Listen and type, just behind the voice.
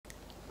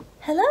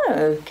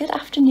Hello, good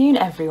afternoon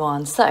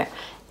everyone. So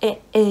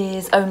it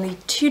is only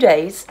 2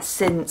 days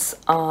since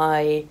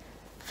I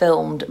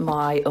filmed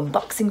my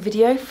unboxing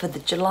video for the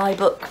July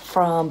book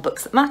from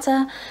Books That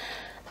Matter,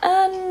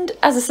 and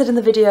as I said in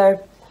the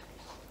video,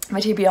 my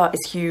TBR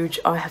is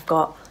huge. I have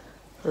got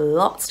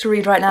lots to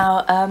read right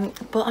now,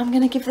 but I'm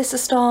going to give this a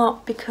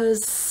start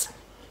because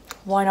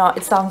why not?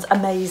 It sounds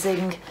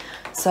amazing,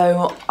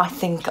 so I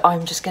think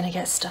I'm just going to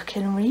get stuck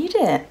in and read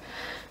it.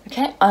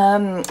 Okay,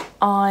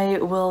 I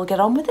will get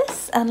on with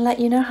this and let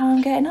you know how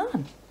I'm getting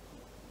on.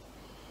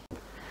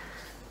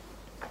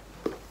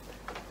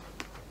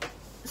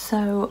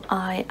 So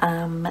I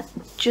am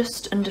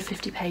just under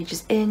 50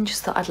 pages in,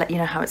 just thought I'd let you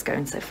know how it's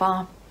going so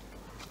far.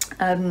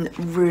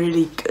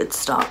 Really good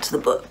start to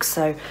the book.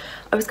 So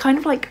I was kind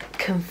of like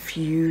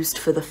confused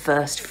for the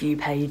first few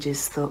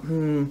pages, thought,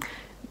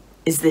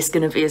 is this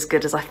going to be as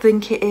good as I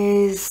think it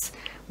is?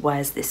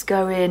 Where's this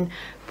going?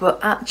 But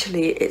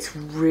actually it's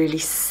really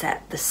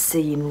set the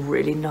scene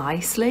really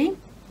nicely.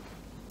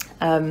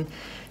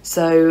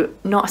 So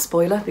not a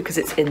spoiler because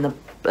it's in the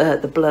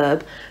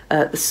blurb.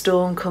 The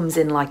storm comes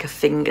in like a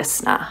finger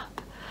snap.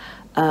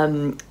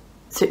 So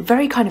it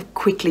very kind of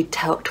quickly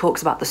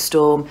talks about the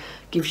storm,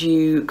 gives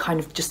you kind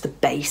of just the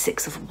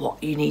basics of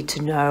what you need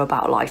to know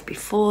about life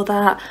before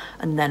that,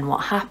 and then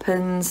what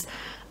happens.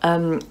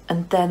 And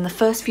then the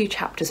first few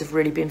chapters have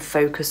really been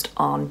focused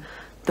on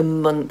the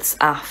months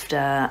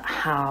after,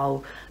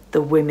 how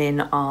the women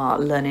are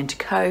learning to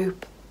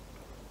cope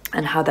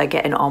and how they're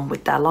getting on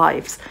with their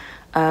lives.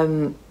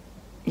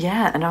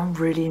 Yeah, and I'm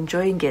really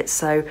enjoying it.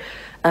 So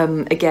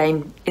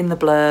again, in the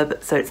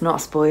blurb, so it's not a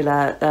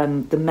spoiler,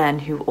 the men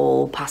who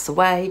all pass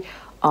away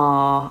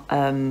are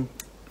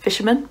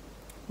fishermen.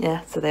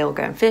 Yeah, so they all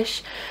go and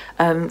fish.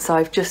 So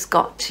I've just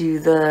got to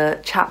the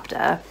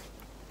chapter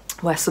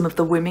where some of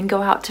the women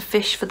go out to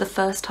fish for the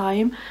first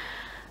time,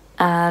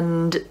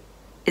 and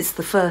it's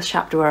the first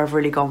chapter where I've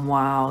really gone,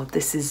 wow,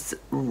 this is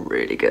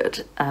really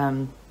good.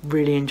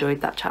 Really enjoyed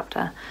that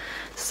chapter.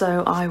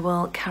 So I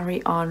will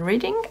carry on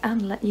reading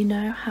and let you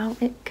know how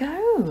it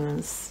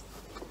goes.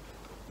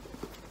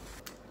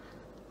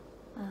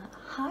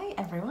 Hi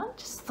everyone,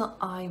 just thought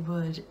I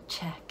would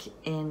check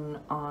in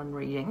on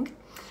reading.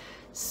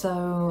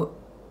 So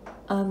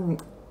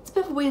it's a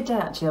bit of a weird day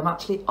actually. I'm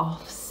actually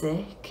off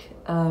sick,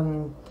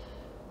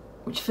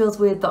 which feels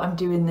weird that I'm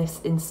doing this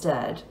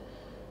instead,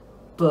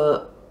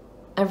 but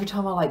every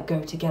time I like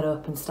go to get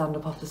up and stand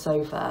up off the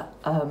sofa,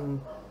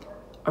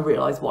 I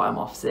realise why I'm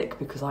off sick,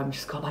 because I'm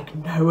just got like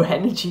no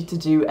energy to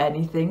do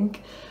anything,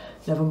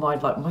 never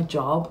mind like my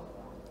job.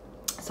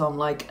 So I'm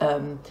like,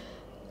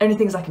 only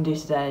things I can do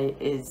today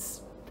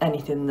is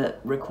anything that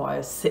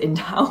requires sitting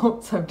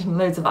down. So I've done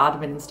loads of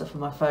admin and stuff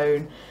on my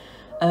phone,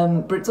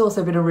 but it's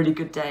also been a really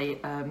good day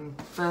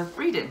for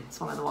reading. It's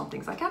one of the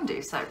things I can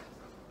do. So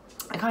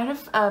I kind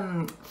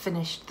of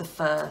finished the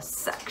first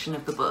section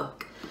of the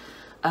book.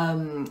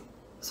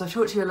 So I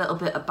talked to you a little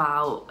bit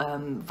about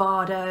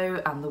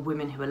Vardo and the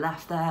women who were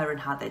left there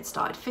and how they'd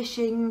started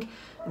fishing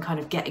and kind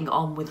of getting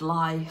on with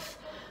life.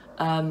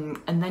 And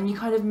then you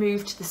kind of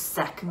move to the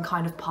second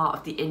kind of part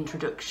of the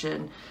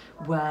introduction,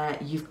 where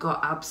you've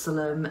got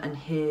Absalom and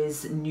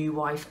his new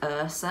wife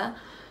Ursa.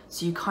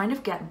 So you kind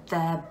of get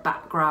their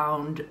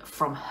background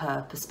from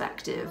her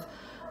perspective,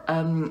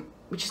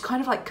 which is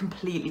kind of like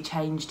completely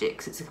changed it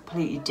because it's a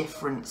completely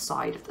different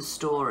side of the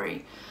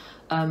story.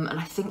 And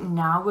I think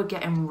now we're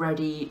getting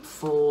ready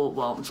for,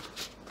 well,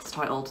 it's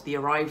titled The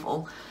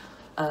Arrival,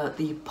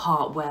 the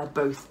part where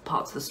both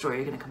parts of the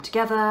story are going to come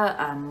together,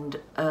 and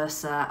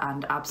Ursa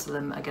and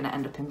Absalom are going to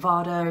end up in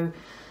Vardo.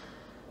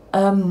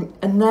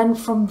 And then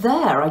from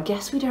there, I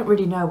guess we don't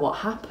really know what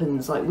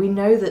happens. Like, we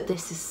know that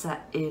this is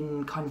set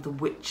in kind of the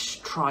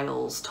witch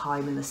trials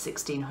time in the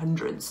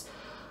 1600s.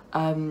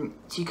 So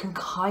you can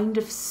kind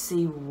of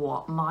see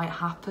what might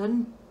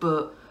happen,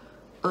 but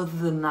other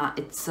than that,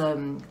 it's a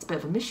bit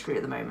of a mystery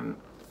at the moment.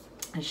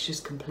 It's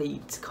just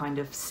complete kind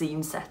of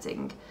scene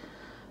setting.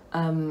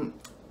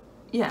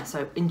 Yeah,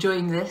 so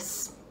enjoying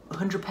this,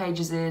 100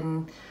 pages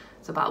in,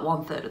 it's about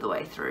 1/3 of the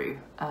way through.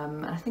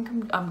 And I think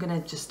I'm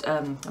gonna just,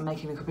 I'm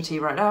making a cup of tea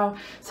right now,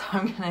 so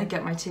I'm gonna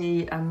get my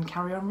tea and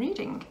carry on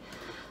reading.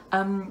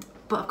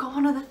 But I've got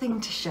one other thing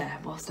to share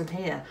whilst I'm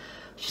here.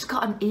 I just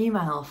got an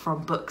email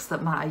from Books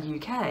That Matter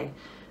UK,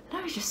 and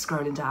I was just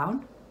scrolling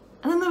down,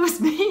 and then there was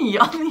me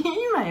on the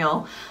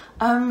email.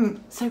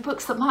 So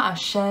Books That Matter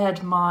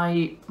shared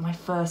my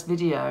first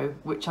video,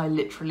 which I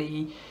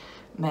literally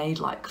made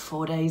like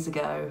 4 days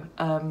ago.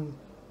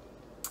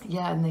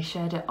 Yeah, and they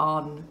shared it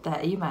on their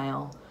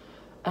email.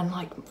 And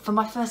like, for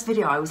my first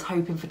video, I was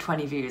hoping for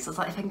 20 views. I was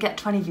like, if I can get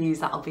 20 views,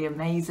 that'll be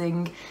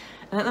amazing.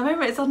 And at the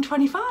moment it's on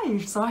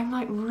 25. So I'm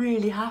like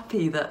really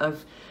happy that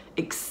I've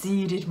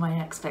exceeded my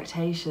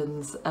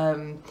expectations.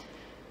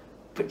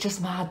 But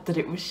just mad that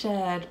it was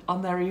shared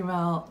on their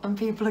email and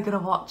people are gonna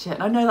watch it.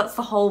 And I know that's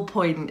the whole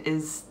point,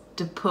 is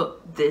to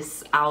put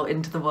this out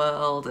into the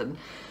world and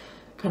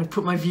kind of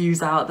put my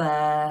views out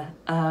there.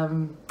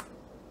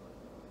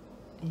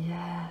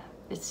 Yeah,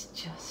 it's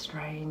just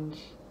strange.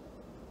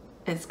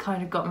 It's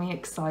kind of got me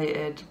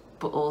excited,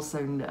 but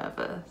also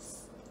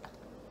nervous.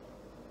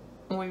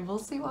 We will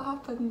see what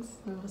happens.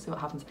 We will see what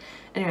happens.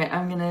 Anyway,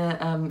 I'm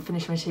gonna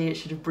finish my tea. It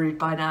should have brewed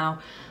by now,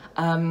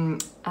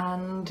 and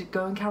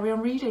go and carry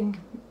on reading.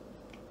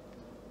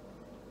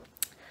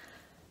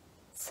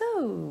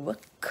 So, a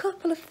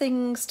couple of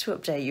things to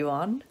update you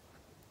on.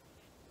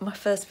 My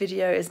first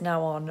video is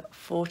now on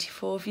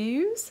 44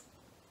 views.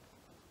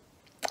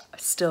 I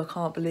still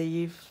can't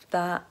believe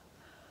that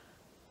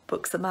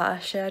Books That Matter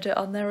shared it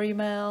on their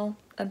email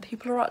and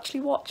people are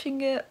actually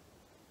watching it.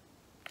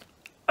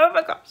 Oh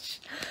my gosh.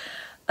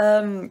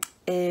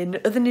 In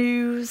other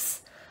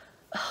news,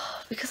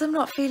 because I'm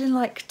not feeling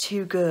like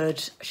too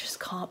good, I just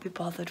can't be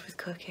bothered with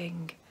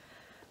cooking.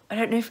 I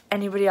don't know if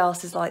anybody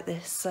else is like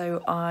this,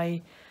 so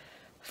I've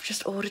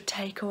just ordered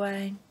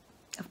takeaway.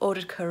 I've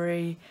ordered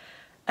curry.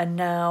 And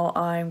now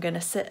I'm going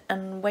to sit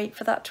and wait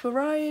for that to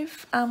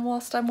arrive, and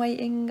whilst I'm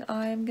waiting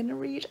I'm going to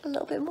read a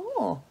little bit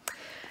more.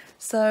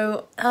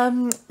 So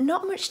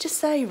not much to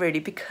say really,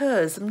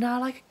 because I'm now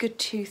like a good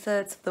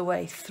 2/3 of the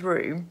way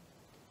through.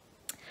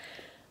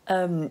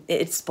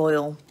 It'd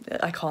spoil.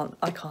 I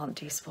can't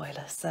do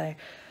spoilers, so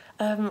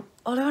all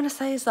I want to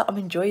say is that I'm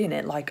enjoying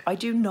it. Like, I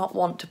do not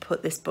want to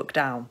put this book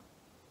down,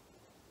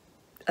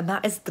 and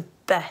that is the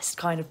best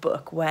kind of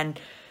book, when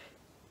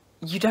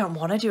you don't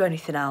want to do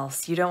anything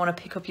else. You don't want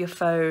to pick up your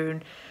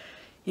phone,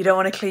 you don't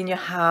want to clean your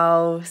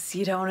house,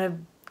 you don't want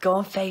to go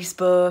on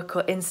Facebook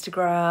or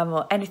Instagram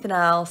or anything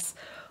else.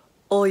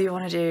 All you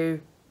want to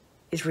do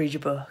is read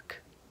your book.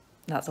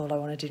 That's all I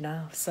want to do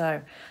now.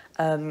 So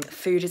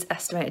food is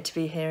estimated to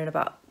be here in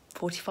about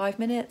 45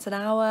 minutes, an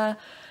hour,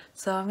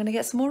 so I'm going to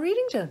get some more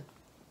reading done.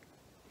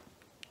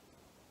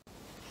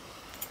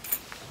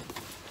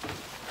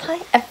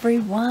 Hi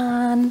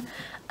everyone.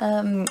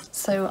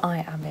 So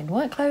I am in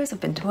work clothes. I've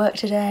been to work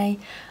today,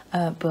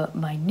 but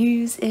my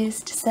news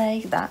is to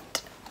say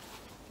that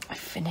I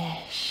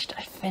finished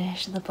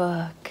the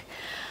book.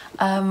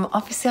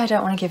 Obviously I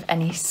don't want to give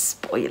any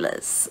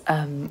spoilers,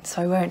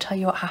 so I won't tell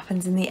you what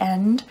happens in the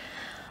end.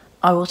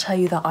 I will tell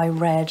you that I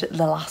read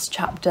the last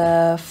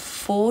chapter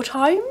 4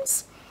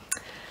 times.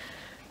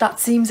 That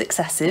seems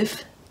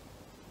excessive,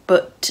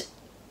 but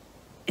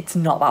it's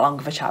not that long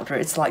of a chapter.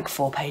 It's like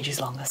 4 pages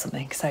long or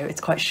something, so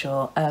it's quite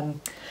short.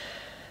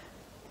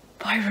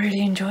 But I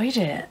really enjoyed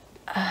it.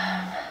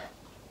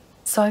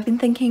 So I've been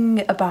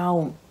thinking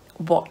about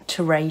what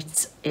to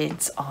rate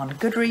it on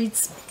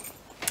Goodreads,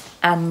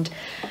 and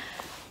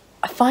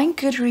I find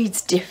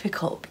Goodreads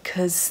difficult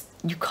because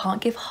you can't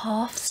give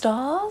half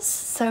stars,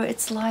 so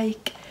it's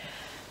like,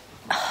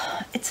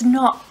 it's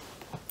not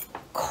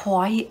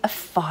quite a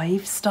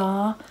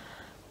 5-star,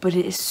 but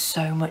it is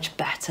so much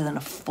better than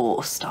a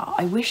 4-star.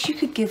 I wish you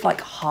could give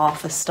like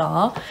half a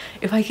star.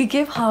 If I could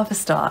give half a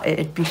star,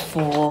 it'd be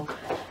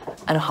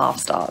 4.5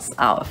 stars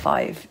out of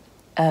 5,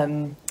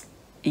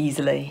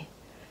 easily.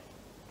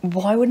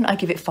 Why wouldn't I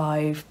give it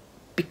 5?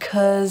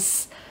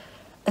 Because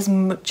as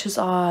much as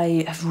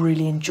I have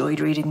really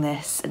enjoyed reading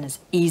this, and as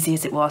easy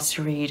as it was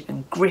to read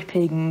and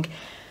gripping,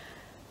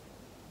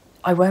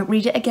 I won't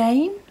read it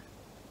again.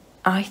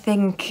 I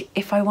think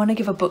if I want to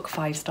give a book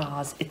 5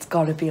 stars, it's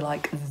got to be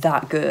like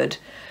that good.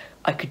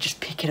 I could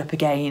just pick it up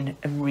again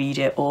and read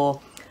it,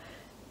 or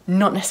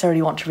not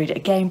necessarily want to read it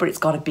again, but it's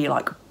got to be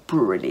like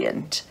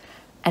brilliant.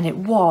 And it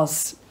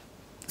was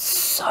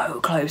so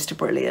close to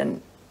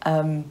brilliant.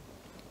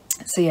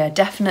 So yeah,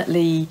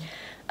 definitely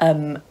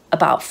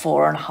about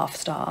 4.5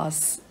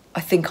 stars.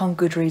 I think on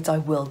Goodreads I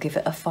will give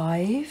it a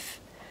 5,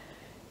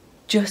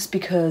 just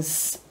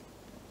because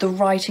the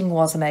writing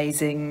was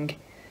amazing,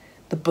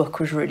 the book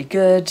was really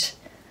good,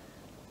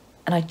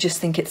 and I just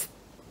think it's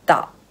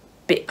that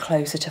bit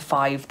closer to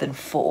 5 than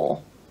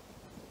 4,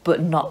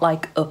 but not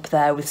like up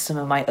there with some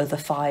of my other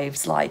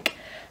 5s like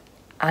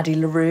Addie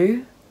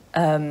LaRue.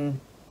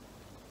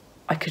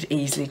 I could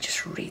easily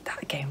just read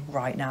that again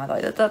right now.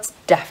 That's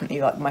definitely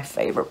like my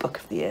favourite book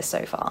of the year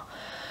so far.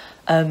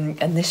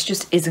 And this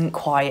just isn't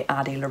quite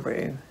Addie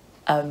LaRue,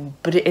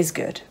 but it is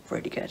good,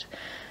 really good.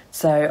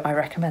 So I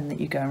recommend that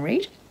you go and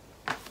read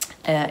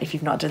if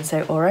you've not done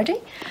so already.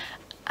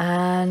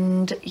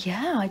 And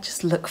yeah, I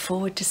just look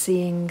forward to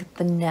seeing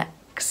the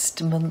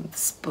next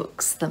month's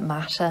Books That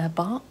Matter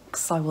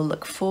box. I will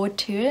look forward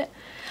to it.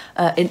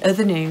 In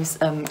other news,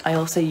 I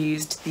also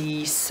used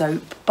the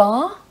soap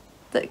bar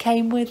that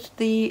came with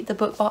the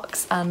book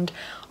box, and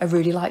I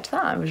really liked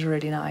that. It was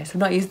really nice. I've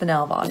not used the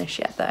nail varnish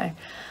yet though.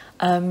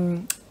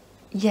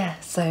 Yeah,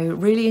 so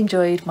really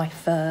enjoyed my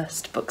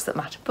first Books That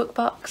Matter book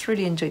box,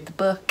 really enjoyed the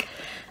book,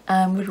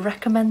 and would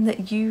recommend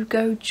that you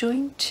go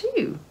join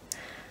too.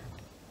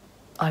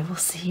 I will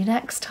see you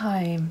next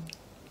time.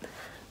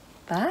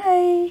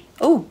 Bye.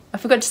 Oh, I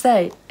forgot to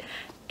say,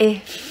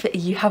 if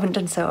you haven't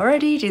done so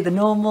already, do the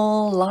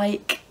normal,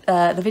 like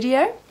the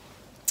video,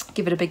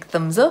 give it a big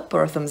thumbs up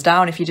or a thumbs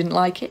down if you didn't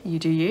like it, you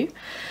do you.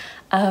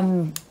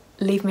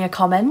 Leave me a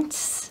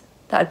comment,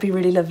 that would be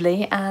really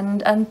lovely,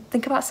 and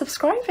think about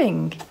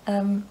subscribing.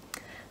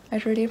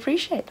 I'd really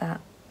appreciate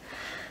that.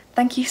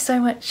 Thank you so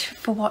much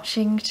for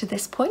watching to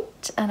this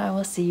point, and I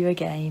will see you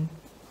again.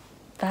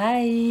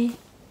 Bye.